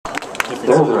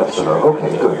There are the rest of them. Okay,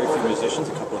 good. Very few musicians,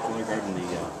 a couple of corner guard, and the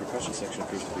percussion section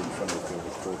appears to be in front of the field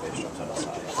with 4 bass drums on the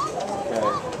side.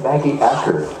 Okay. Maggie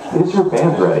Acker, is your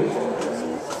band ready?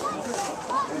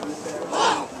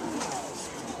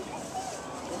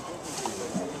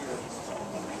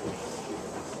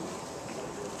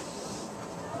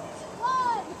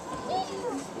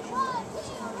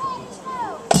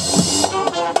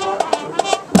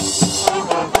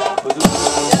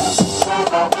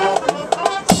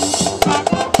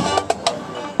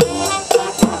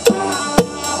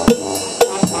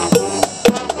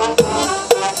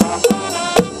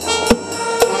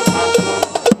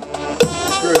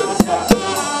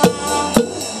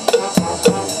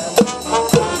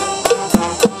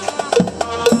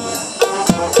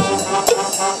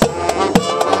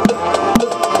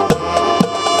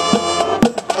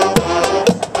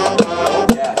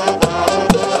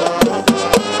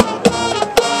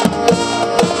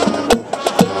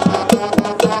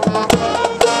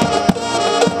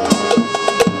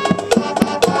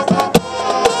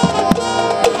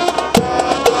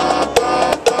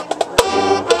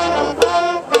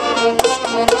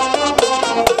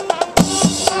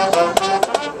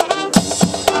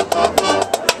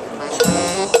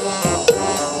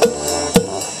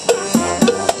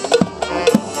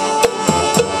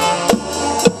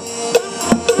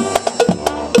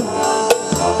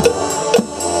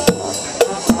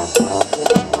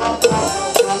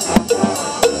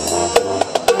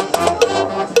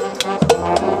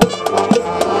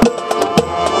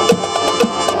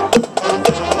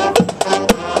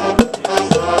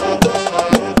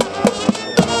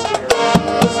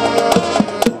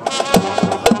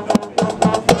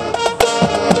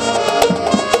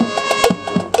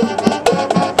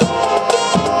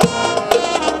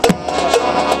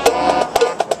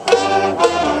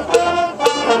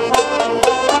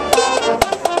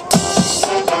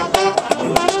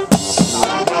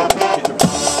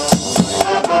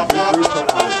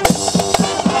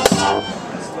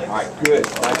 Good.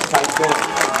 Nice tight finish.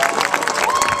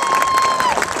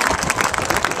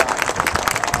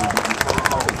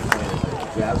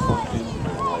 Jazz function,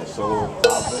 like solo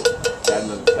top of it, add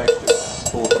another texture,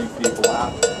 pull a few people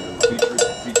out,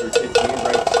 feature 15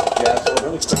 right jazz solo,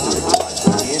 really quickly.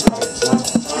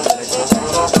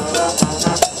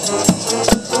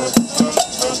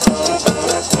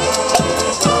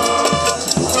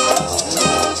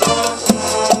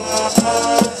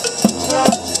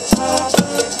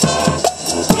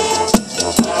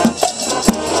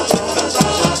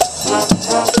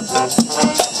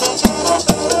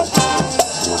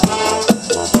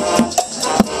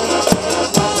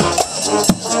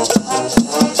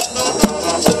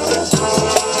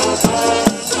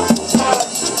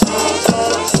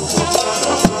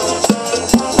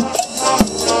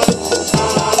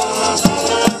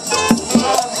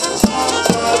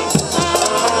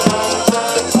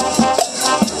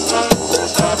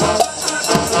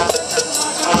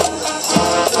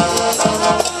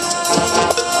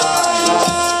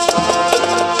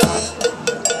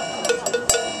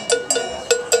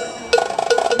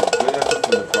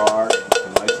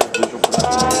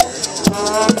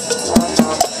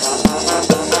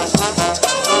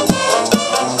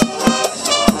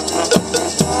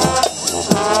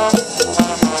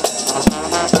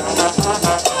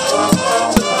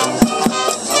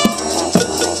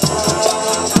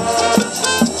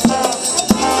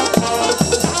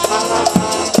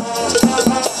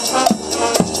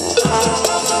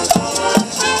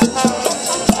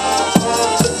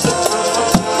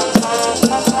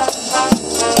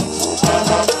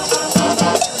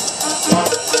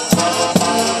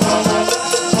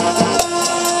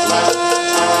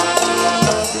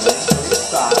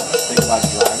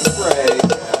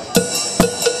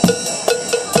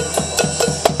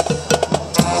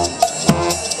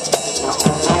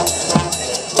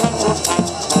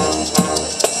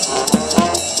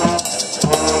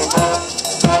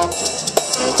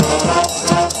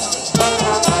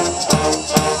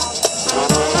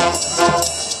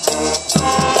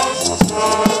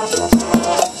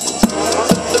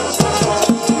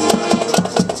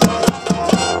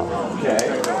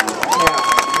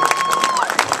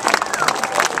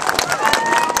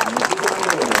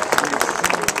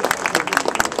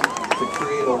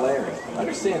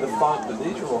 Understand the funk, the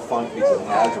nature of a funk piece, it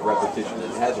has a repetition,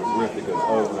 it has a riff that goes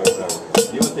over and over and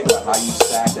over. You want to think about how you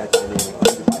stack that dynamic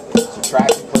either by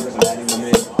subtracting players and adding them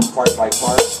in part by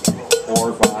part,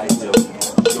 or by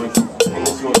going from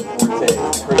English going to forte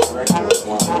to create direction with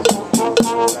lines.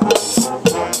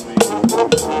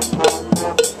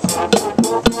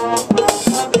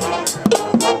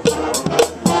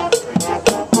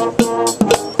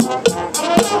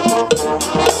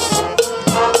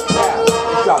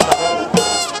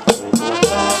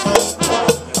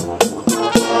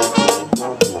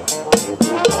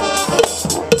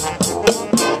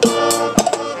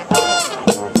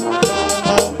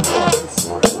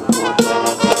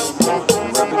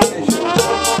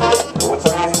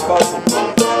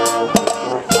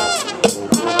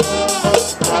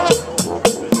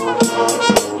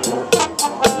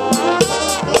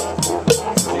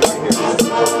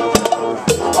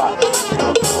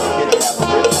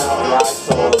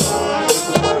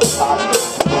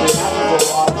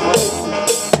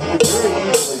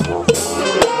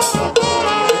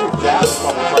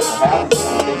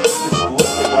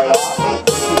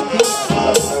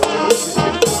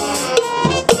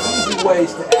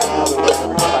 ways to add another layer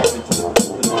of excitement to the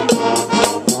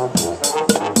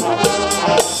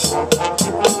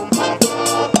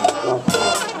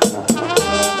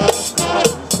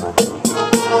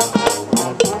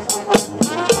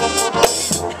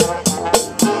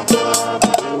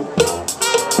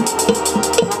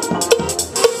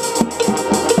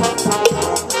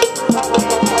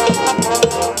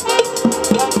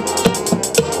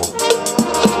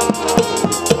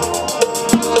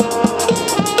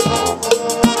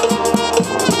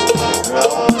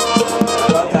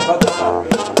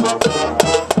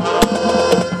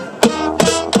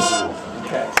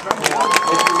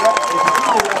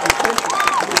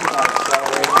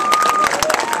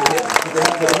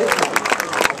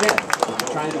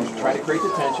try to create the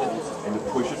tension and to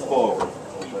push it forward.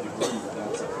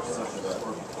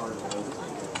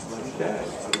 Okay.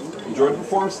 Enjoyed the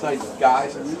performance tonight,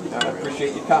 guys. I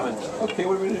appreciate you coming. Okay,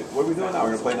 what are we doing now?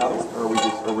 We're gonna play another one, or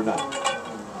we're done?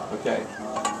 Okay.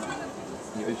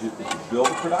 As you build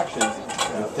the production,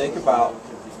 think about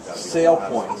sale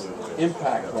points,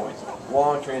 impact points,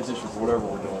 long transitions, whatever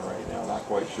we're doing right now. Not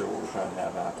quite sure what we're trying to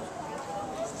have happen.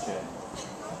 Okay.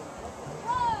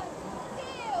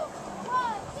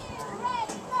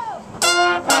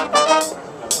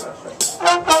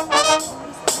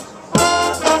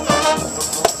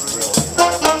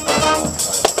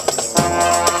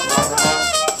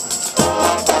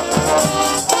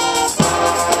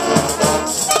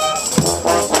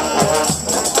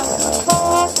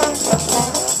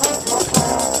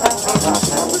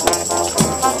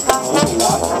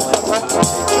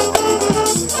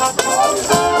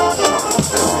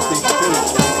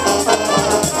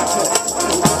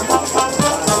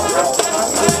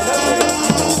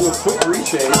 Quick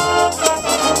reshape.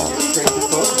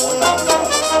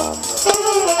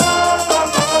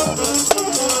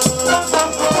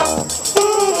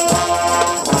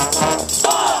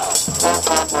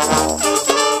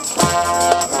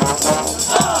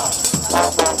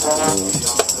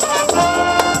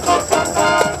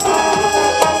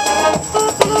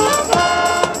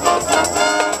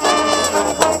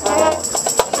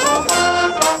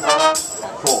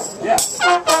 Cool. Yeah.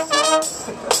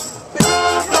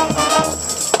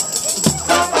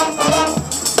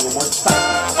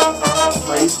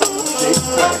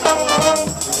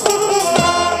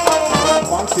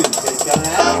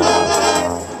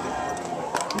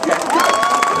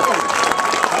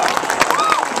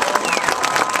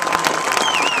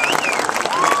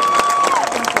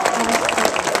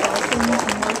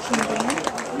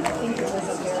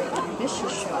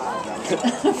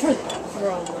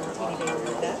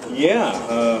 Yeah,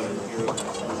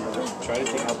 try to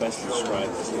think how best to describe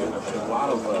this. A lot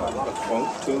of funk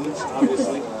tunes,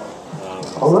 obviously.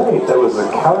 All right, that was the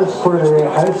Coudersport Area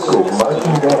High School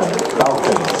marching band,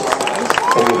 Falcons.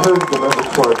 And you heard the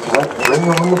repertoire select Bring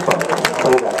On the Funk,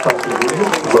 play that funky music,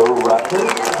 low rocker,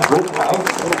 good house,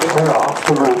 turn off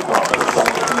the roof on the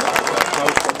Sunday.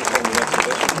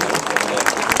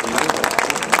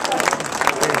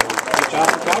 Good job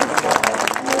for Coudersport.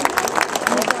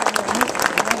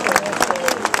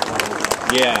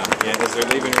 Yeah, because they're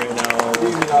leaving.